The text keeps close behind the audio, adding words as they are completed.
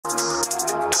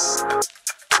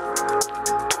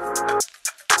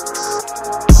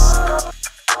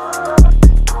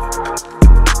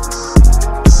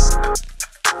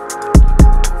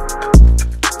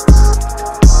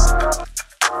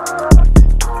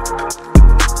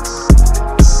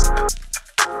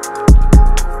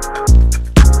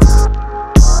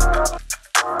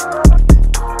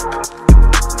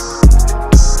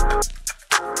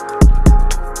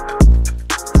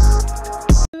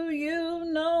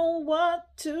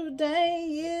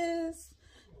Today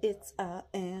it's our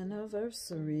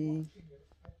anniversary.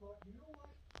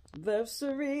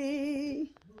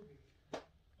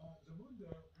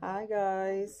 Hi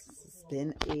guys, it's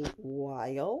been a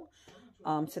while.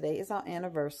 Today is our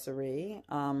anniversary.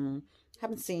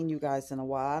 Haven't seen you guys in a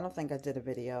while. I don't think I did a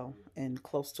video in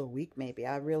close to a week, maybe.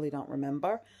 I really don't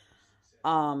remember.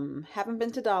 Haven't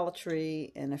been to Dollar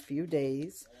Tree in a few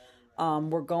days.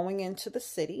 We're going into the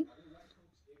city.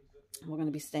 We're going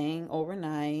to be staying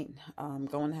overnight,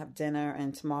 going to have dinner,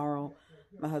 and tomorrow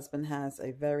my husband has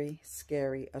a very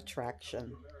scary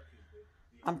attraction.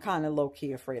 I'm kind of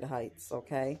low-key afraid of heights,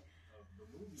 okay?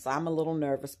 So I'm a little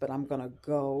nervous, but I'm going to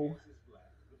go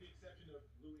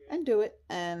and do it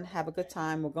and have a good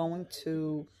time. We're going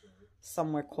to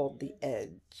somewhere called The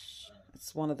Edge.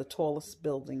 It's one of the tallest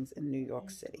buildings in New York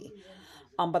City.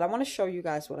 But I want to show you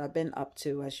guys what I've been up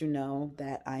to. As you know,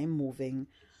 that I am moving.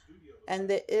 And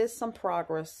there is some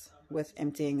progress with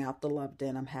emptying out the Love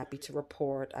Den. I'm happy to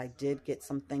report I did get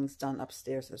some things done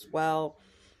upstairs as well.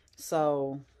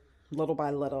 So little by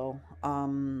little,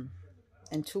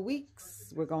 in 2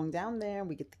 weeks, we're going down there.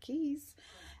 We get the keys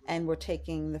and we're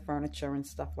taking the furniture and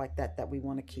stuff like that that we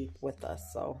want to keep with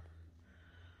us. So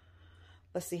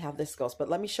let's see how this goes. But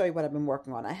let me show you what I've been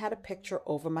working on. I had a picture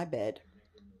over my bed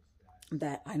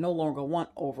that I no longer want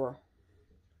over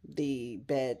the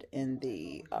bed in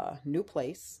the new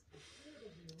place.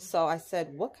 So I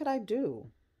said, what could I do,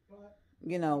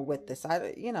 with this? I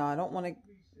don't want to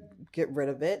get rid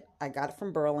of it. I got it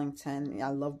from Burlington. I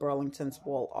love Burlington's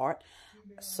wall art.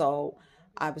 So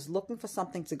I was looking for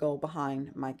something to go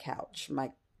behind my couch.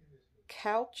 My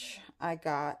couch I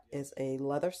got is a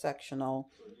leather sectional.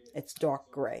 It's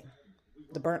dark gray.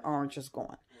 The burnt orange is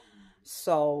gone.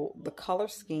 So the color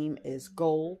scheme is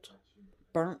gold,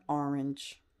 burnt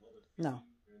orange. No,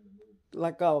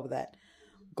 let go of that.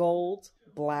 Gold,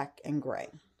 black, and gray.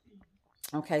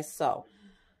 Okay, so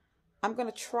I'm going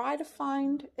to try to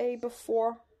find a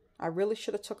before. I really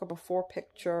should have took a before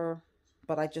picture,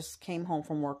 but I just came home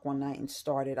from work one night and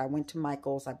started. I went to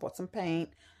Michael's. I bought some paint,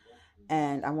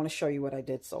 and I want to show you what I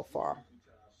did so far.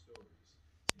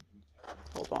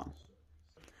 Hold on.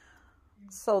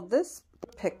 So this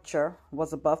picture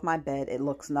was above my bed. It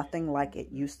looks nothing like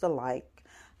it used to like.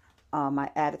 I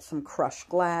added some crushed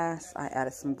glass. I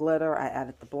added some glitter. I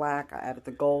added the black. I added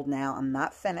the gold. Now I'm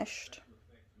not finished.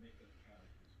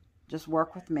 Just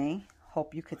work with me.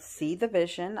 Hope you could see the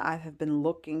vision. I have been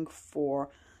looking for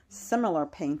similar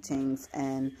paintings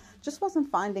and just wasn't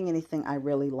finding anything I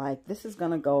really like. This is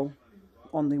going to go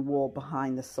on the wall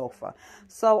behind the sofa.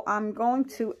 So I'm going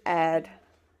to add,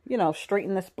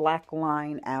 straighten this black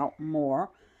line out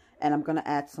more. And I'm going to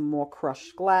add some more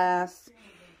crushed glass.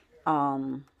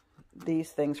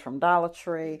 These things from Dollar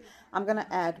Tree. I'm going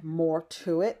to add more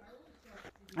to it.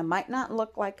 I might not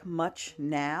look like much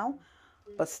now,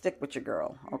 but stick with your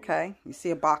girl, okay? You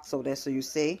see a box over there, so you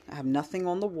see I have nothing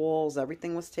on the walls.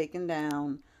 Everything was taken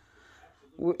down.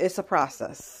 It's a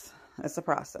process. It's a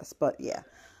process, but yeah.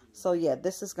 So yeah,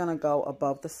 this is going to go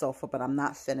above the sofa, but I'm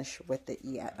not finished with it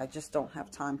yet. I just don't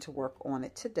have time to work on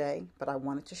it today, but I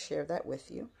wanted to share that with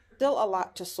you. Still a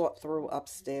lot to sort through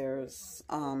upstairs.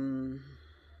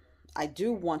 I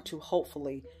do want to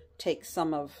hopefully take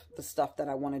some of the stuff that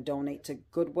I want to donate to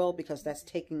Goodwill because that's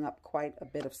taking up quite a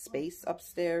bit of space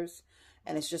upstairs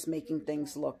and it's just making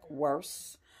things look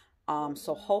worse.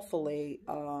 So hopefully,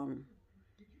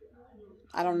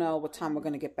 I don't know what time we're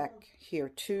going to get back here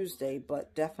Tuesday,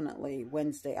 but definitely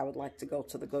Wednesday I would like to go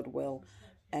to the Goodwill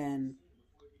and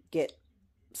get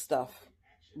stuff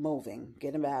moving,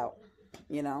 get them out,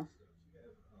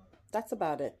 That's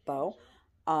about it though.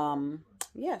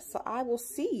 Yeah, so I will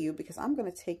see you because I'm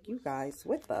going to take you guys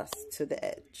with us to the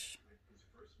Edge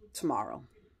tomorrow.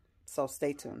 So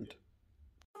stay tuned.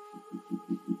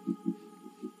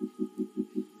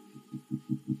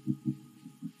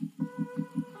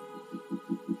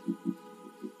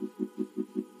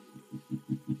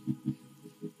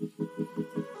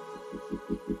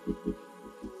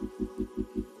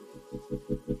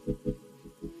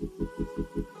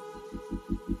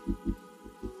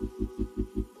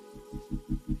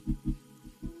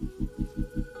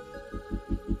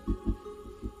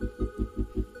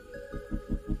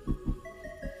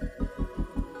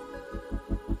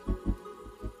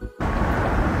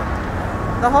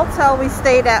 The hotel we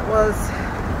stayed at was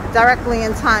directly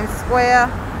in Times Square.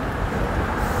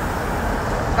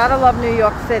 Gotta love New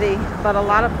York City, but a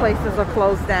lot of places are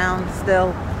closed down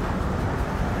still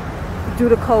due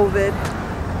to COVID.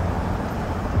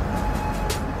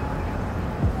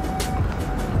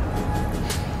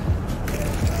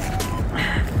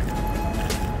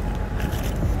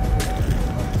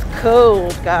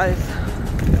 cold, guys.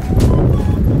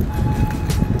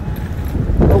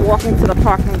 We're walking to the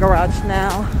parking garage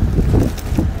now.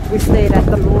 We stayed at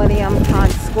the Millennium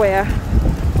Times Square.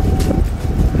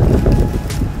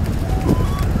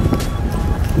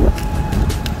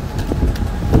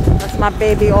 That's my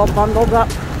baby all bundled up.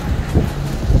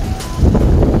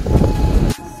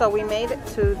 So we made it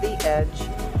to the edge.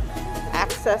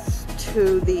 Access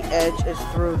to the edge is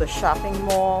through the shopping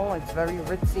mall. It's very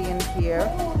ritzy in here.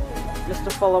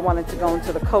 Mr. Fuller wanted to go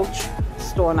into the Coach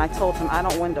store, and I told him I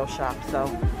don't window shop, so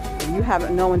if you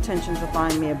have no intentions of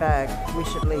buying me a bag, we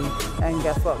should leave. And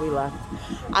guess what? We left.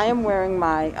 I am wearing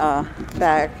my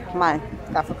bag I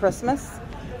got for Christmas.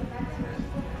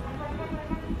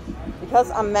 Because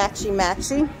I'm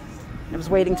matchy-matchy, I was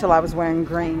waiting till I was wearing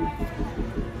green.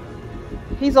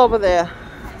 He's over there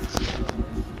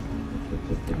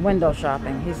window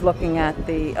shopping. He's looking at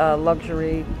the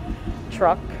luxury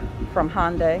truck from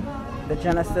Hyundai, the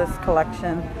Genesis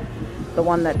collection, the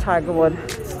one that Tiger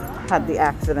Woods had the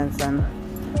accidents in.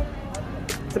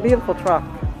 It's a beautiful truck.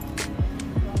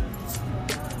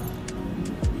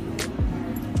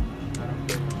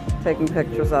 Taking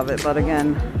pictures of it, but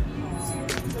again,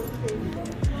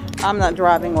 I'm not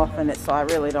driving off in it, so I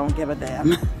really don't give a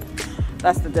damn.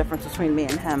 That's the difference between me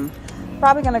and him.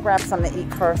 Probably gonna grab something to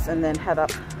eat first and then head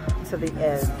up to the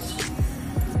edge.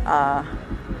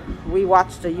 We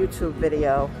watched a YouTube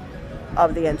video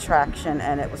of the attraction,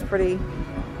 and it was pretty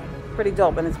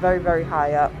dope, and it's very, very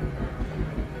high up.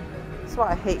 That's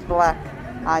why I hate black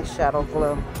eyeshadow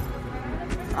glue.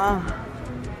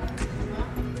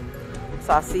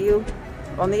 So I'll see you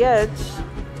on the edge.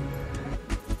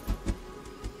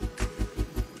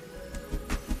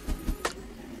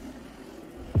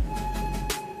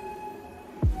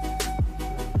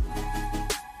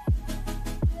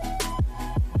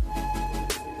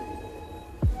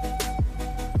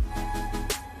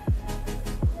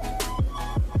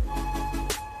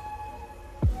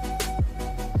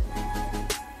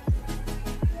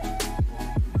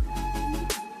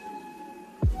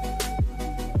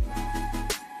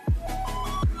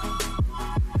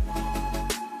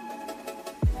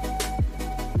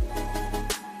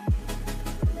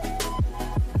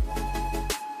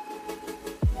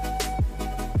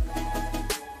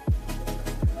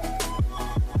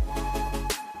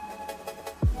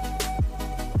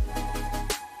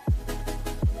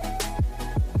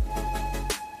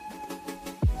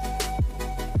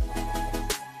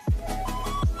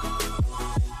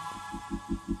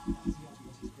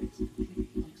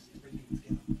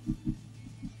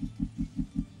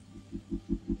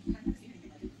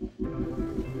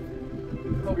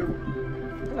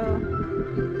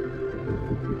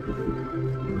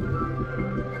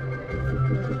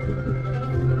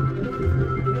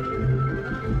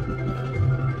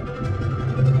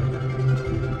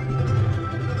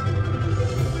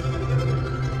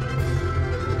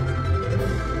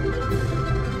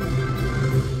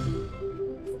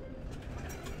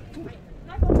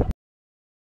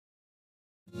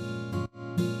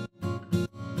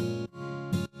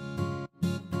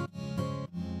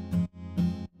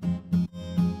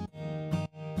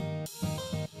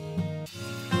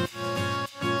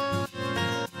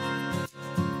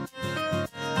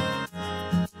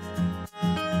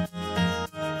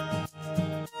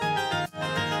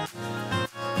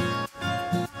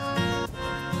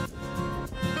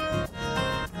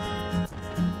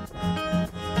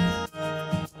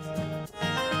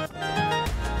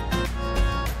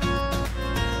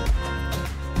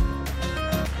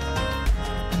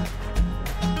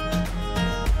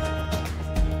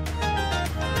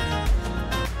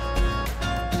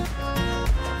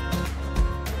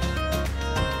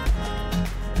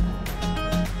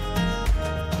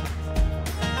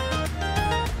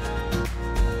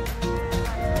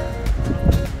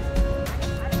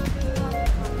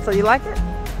 So you like it?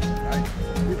 Nice.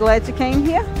 You glad you came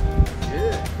here?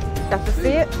 Yeah. Got to see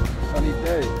it? Sunny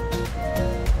day.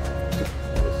 A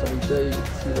sunny day, you can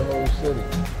see the whole city.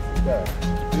 Yeah, it's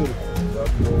beautiful.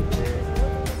 Love you over there.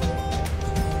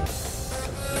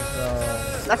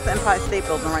 That's the Empire State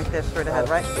Building right there, straight ahead,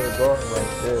 right? State Garden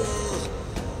right there.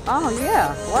 Oh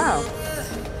yeah, wow.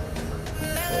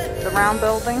 The round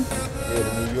building? Yeah,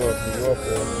 the New York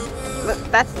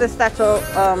building. That's the statue,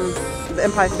 the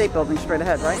Empire State Building straight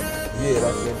ahead, right? Yeah,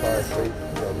 that's the Empire State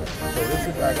Building. So this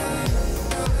is actually,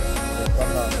 if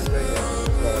I'm not mistaken,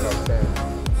 going up 10.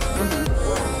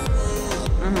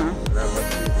 That must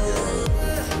be the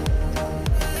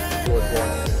George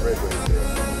Washington Bridge right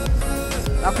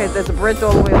there. Okay, there's a bridge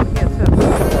all the way over here too.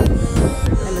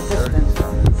 In the distance.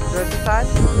 Jersey side?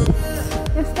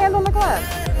 Yeah, stand on the glass.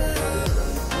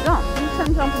 Jump. You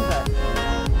one jumping jack.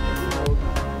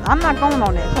 I'm not going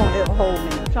on it. It'll hold me.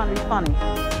 I'm trying to be funny.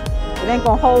 It ain't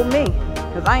gonna hold me,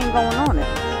 because I ain't going on it.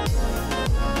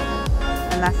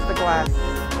 And that's the glass.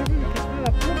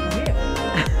 Yeah.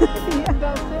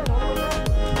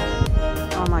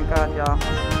 Oh my God, y'all.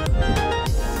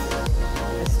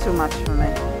 It's too much for me.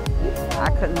 I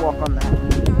couldn't walk on that.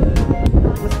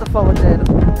 Mr. Fuller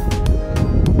did.